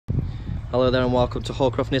Hello there and welcome to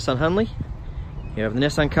Holdcroft Nissan Hanley. Here we have the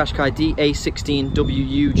Nissan Qashqai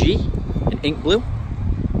DA16WUG in ink blue.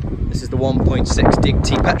 This is the 1.6 Dig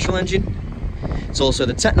T petrol engine. It's also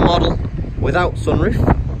the Techno model without sunroof,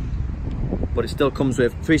 but it still comes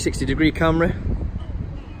with 360-degree camera,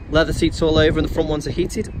 leather seats all over and the front ones are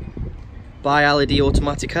heated, bi-LED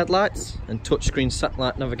automatic headlights and touchscreen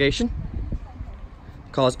satellite navigation.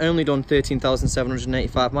 The car's only done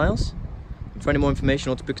 13,785 miles. For any more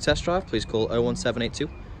information or to book a test drive, please call 01782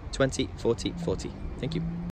 20 40 40. Thank you.